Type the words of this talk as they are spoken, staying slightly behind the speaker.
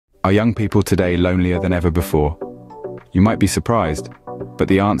Are young people today lonelier than ever before? You might be surprised, but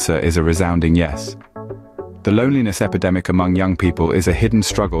the answer is a resounding yes. The loneliness epidemic among young people is a hidden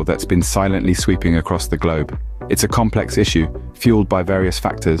struggle that's been silently sweeping across the globe. It's a complex issue, fueled by various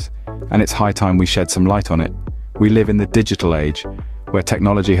factors, and it's high time we shed some light on it. We live in the digital age, where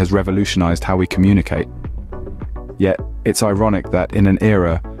technology has revolutionized how we communicate. Yet, it's ironic that in an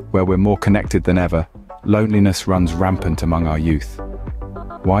era where we're more connected than ever, loneliness runs rampant among our youth.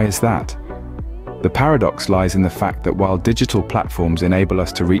 Why is that? The paradox lies in the fact that while digital platforms enable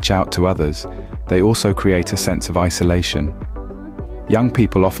us to reach out to others, they also create a sense of isolation. Young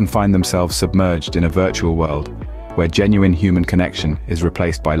people often find themselves submerged in a virtual world, where genuine human connection is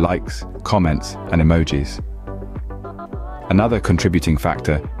replaced by likes, comments, and emojis. Another contributing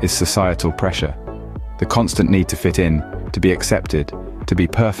factor is societal pressure. The constant need to fit in, to be accepted, to be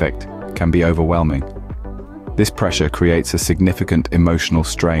perfect, can be overwhelming. This pressure creates a significant emotional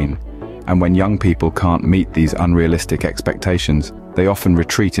strain, and when young people can't meet these unrealistic expectations, they often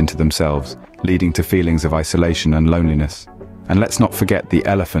retreat into themselves, leading to feelings of isolation and loneliness. And let's not forget the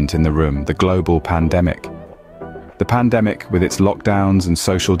elephant in the room, the global pandemic. The pandemic, with its lockdowns and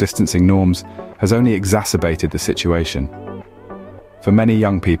social distancing norms, has only exacerbated the situation. For many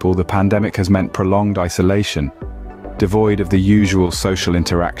young people, the pandemic has meant prolonged isolation, devoid of the usual social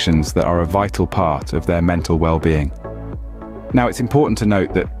interactions that are a vital part of their mental well-being. Now, it's important to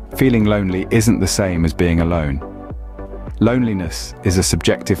note that feeling lonely isn't the same as being alone. Loneliness is a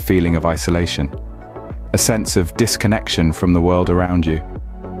subjective feeling of isolation, a sense of disconnection from the world around you.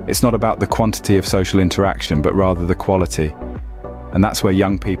 It's not about the quantity of social interaction, but rather the quality. And that's where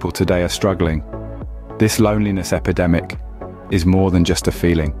young people today are struggling. This loneliness epidemic is more than just a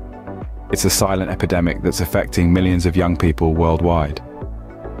feeling. It's a silent epidemic that's affecting millions of young people worldwide.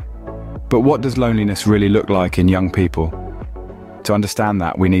 But what does loneliness really look like in young people? To understand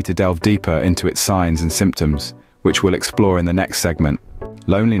that, we need to delve deeper into its signs and symptoms, which we'll explore in the next segment.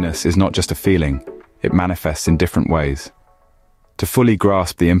 Loneliness is not just a feeling, it manifests in different ways. To fully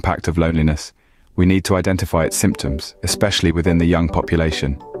grasp the impact of loneliness, we need to identify its symptoms, especially within the young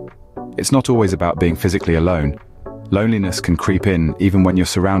population. It's not always about being physically alone. Loneliness can creep in even when you're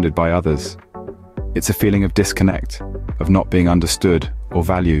surrounded by others. It's a feeling of disconnect, of not being understood or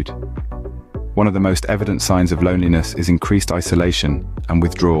valued. One of the most evident signs of loneliness is increased isolation and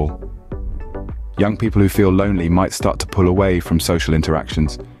withdrawal. Young people who feel lonely might start to pull away from social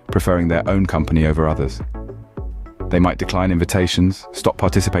interactions, preferring their own company over others. They might decline invitations, stop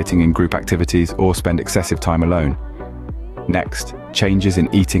participating in group activities, or spend excessive time alone. Next, changes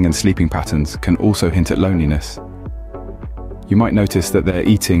in eating and sleeping patterns can also hint at loneliness. You might notice that they're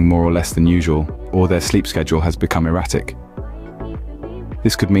eating more or less than usual, or their sleep schedule has become erratic.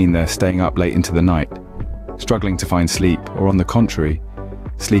 This could mean they're staying up late into the night, struggling to find sleep, or on the contrary,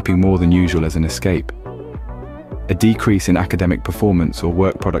 sleeping more than usual as an escape. A decrease in academic performance or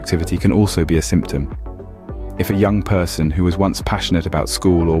work productivity can also be a symptom. If a young person who was once passionate about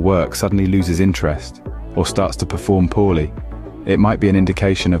school or work suddenly loses interest or starts to perform poorly, it might be an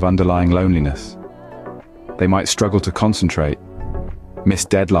indication of underlying loneliness. They might struggle to concentrate, miss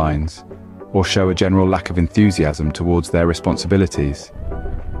deadlines, or show a general lack of enthusiasm towards their responsibilities.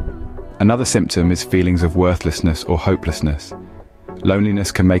 Another symptom is feelings of worthlessness or hopelessness.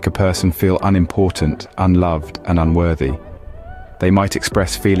 Loneliness can make a person feel unimportant, unloved, and unworthy. They might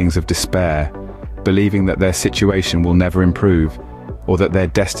express feelings of despair, believing that their situation will never improve, or that they're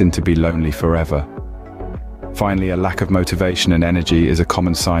destined to be lonely forever. Finally, a lack of motivation and energy is a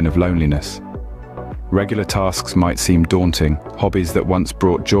common sign of loneliness. Regular tasks might seem daunting, hobbies that once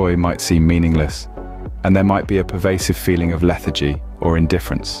brought joy might seem meaningless, and there might be a pervasive feeling of lethargy or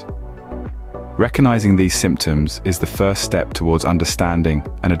indifference. Recognizing these symptoms is the first step towards understanding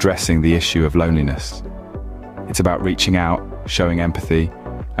and addressing the issue of loneliness. It's about reaching out, showing empathy,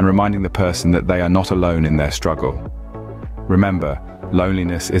 and reminding the person that they are not alone in their struggle. Remember,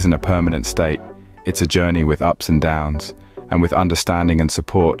 loneliness isn't a permanent state, it's a journey with ups and downs, and with understanding and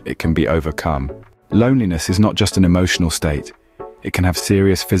support, it can be overcome. Loneliness is not just an emotional state, it can have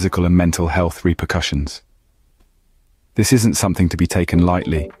serious physical and mental health repercussions. This isn't something to be taken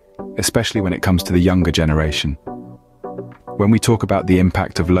lightly, especially when it comes to the younger generation. When we talk about the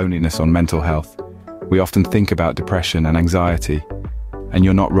impact of loneliness on mental health, we often think about depression and anxiety, and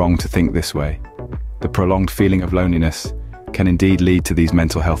you're not wrong to think this way. The prolonged feeling of loneliness can indeed lead to these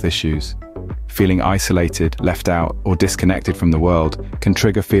mental health issues. Feeling isolated, left out, or disconnected from the world can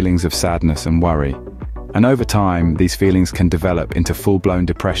trigger feelings of sadness and worry. And over time, these feelings can develop into full-blown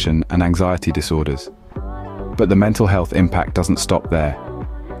depression and anxiety disorders. But the mental health impact doesn't stop there.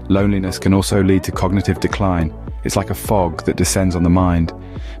 Loneliness can also lead to cognitive decline, It's like a fog that descends on the mind,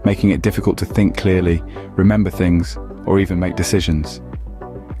 making it difficult to think clearly, remember things, or even make decisions.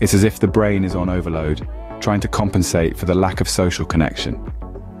 It's as if the brain is on overload, trying to compensate for the lack of social connection.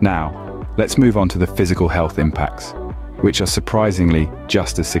 Now, let's move on to the physical health impacts, which are surprisingly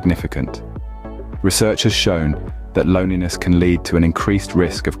just as significant. Research has shown that loneliness can lead to an increased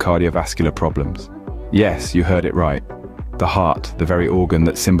risk of cardiovascular problems. Yes, you heard it right. The heart, the very organ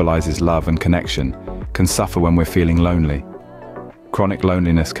that symbolizes love and connection, can suffer when we're feeling lonely. Chronic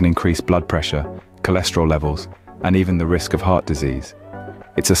loneliness can increase blood pressure, cholesterol levels, and even the risk of heart disease.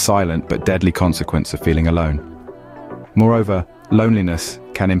 It's a silent but deadly consequence of feeling alone. Moreover, loneliness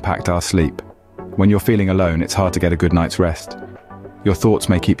can impact our sleep. When you're feeling alone, it's hard to get a good night's rest. Your thoughts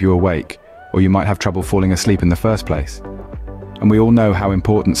may keep you awake, or you might have trouble falling asleep in the first place. And we all know how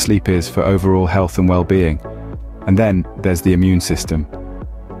important sleep is for overall health and well-being. And then there's the immune system.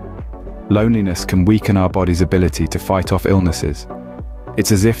 Loneliness can weaken our body's ability to fight off illnesses.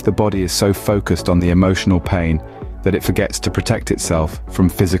 It's as if the body is so focused on the emotional pain that it forgets to protect itself from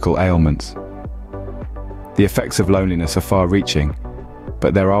physical ailments. The effects of loneliness are far-reaching,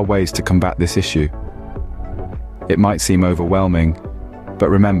 but there are ways to combat this issue. It might seem overwhelming, but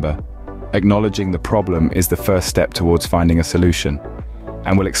remember, acknowledging the problem is the first step towards finding a solution,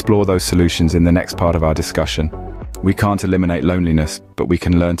 and we'll explore those solutions in the next part of our discussion. We can't eliminate loneliness, but we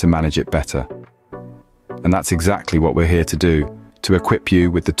can learn to manage it better. And that's exactly what we're here to do, to equip you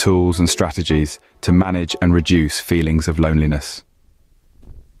with the tools and strategies to manage and reduce feelings of loneliness.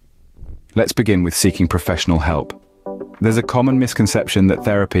 Let's begin with seeking professional help. There's a common misconception that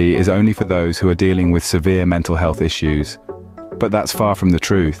therapy is only for those who are dealing with severe mental health issues. But that's far from the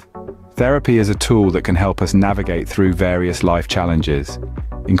truth. Therapy is a tool that can help us navigate through various life challenges,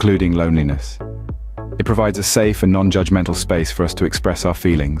 including loneliness. It provides a safe and non-judgmental space for us to express our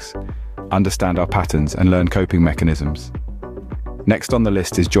feelings, understand our patterns, and learn coping mechanisms. Next on the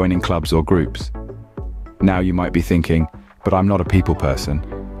list is joining clubs or groups. Now you might be thinking, but I'm not a people person,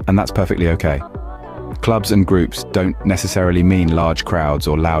 and that's perfectly okay. Clubs and groups don't necessarily mean large crowds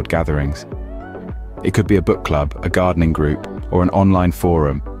or loud gatherings. It could be a book club, a gardening group, or an online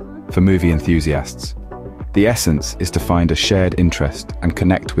forum for movie enthusiasts. The essence is to find a shared interest and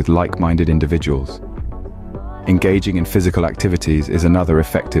connect with like-minded individuals. Engaging in physical activities is another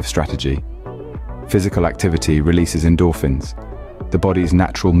effective strategy. Physical activity releases endorphins, the body's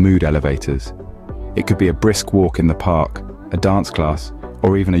natural mood elevators. It could be a brisk walk in the park, a dance class,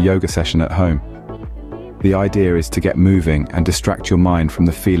 or even a yoga session at home. The idea is to get moving and distract your mind from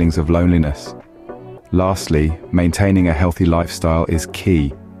the feelings of loneliness. Lastly, maintaining a healthy lifestyle is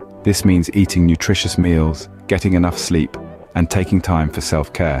key. This means eating nutritious meals, getting enough sleep, and taking time for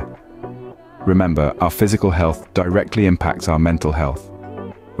self-care. Remember, our physical health directly impacts our mental health.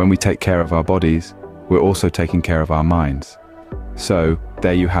 When we take care of our bodies, we're also taking care of our minds. So,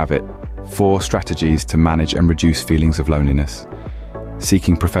 there you have it, 4 strategies to manage and reduce feelings of loneliness.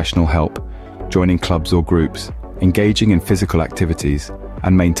 Seeking professional help, joining clubs or groups, engaging in physical activities,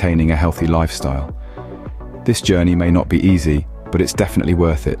 and maintaining a healthy lifestyle. This journey may not be easy, but it's definitely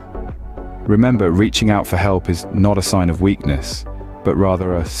worth it. Remember, reaching out for help is not a sign of weakness, but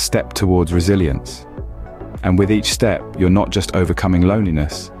rather a step towards resilience. And with each step, you're not just overcoming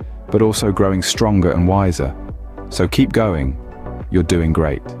loneliness, but also growing stronger and wiser. So keep going. You're doing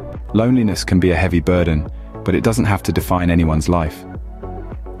great. Loneliness can be a heavy burden, but it doesn't have to define anyone's life.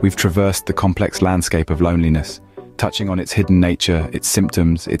 We've traversed the complex landscape of loneliness, touching on its hidden nature, its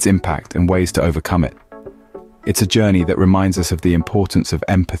symptoms, its impact, and ways to overcome it. It's a journey that reminds us of the importance of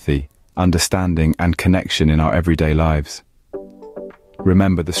empathy, understanding, and connection in our everyday lives.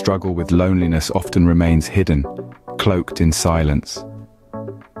 Remember, the struggle with loneliness often remains hidden, cloaked in silence.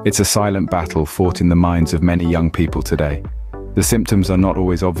 It's a silent battle fought in the minds of many young people today. The symptoms are not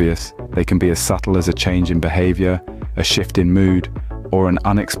always obvious. They can be as subtle as a change in behavior, a shift in mood, or an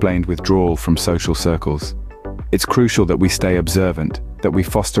unexplained withdrawal from social circles. It's crucial that we stay observant, that we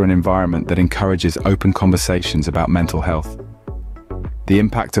foster an environment that encourages open conversations about mental health. The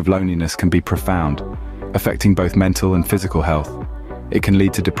impact of loneliness can be profound, affecting both mental and physical health. It can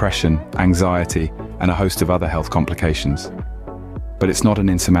lead to depression, anxiety, and a host of other health complications. But it's not an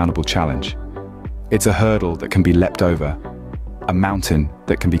insurmountable challenge. It's a hurdle that can be leapt over, a mountain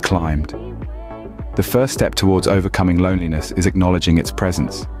that can be climbed. The first step towards overcoming loneliness is acknowledging its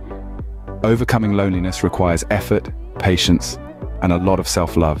presence. Overcoming loneliness requires effort, patience, and a lot of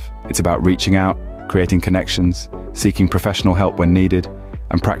self-love. It's about reaching out, creating connections, seeking professional help when needed,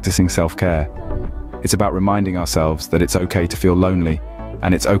 and practicing self-care. It's about reminding ourselves that it's okay to feel lonely,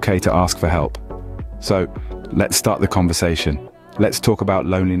 and it's okay to ask for help. So, let's start the conversation. Let's talk about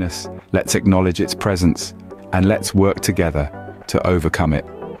loneliness, let's acknowledge its presence, And let's work together to overcome it.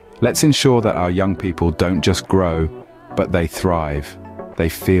 Let's ensure that our young people don't just grow, but they thrive. They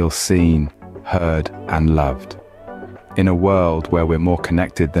feel seen, heard, and loved. In a world where we're more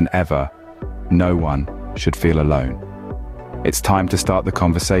connected than ever, no one should feel alone. It's time to start the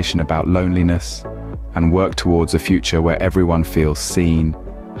conversation about loneliness and work towards a future where everyone feels seen,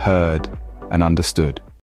 heard, and understood.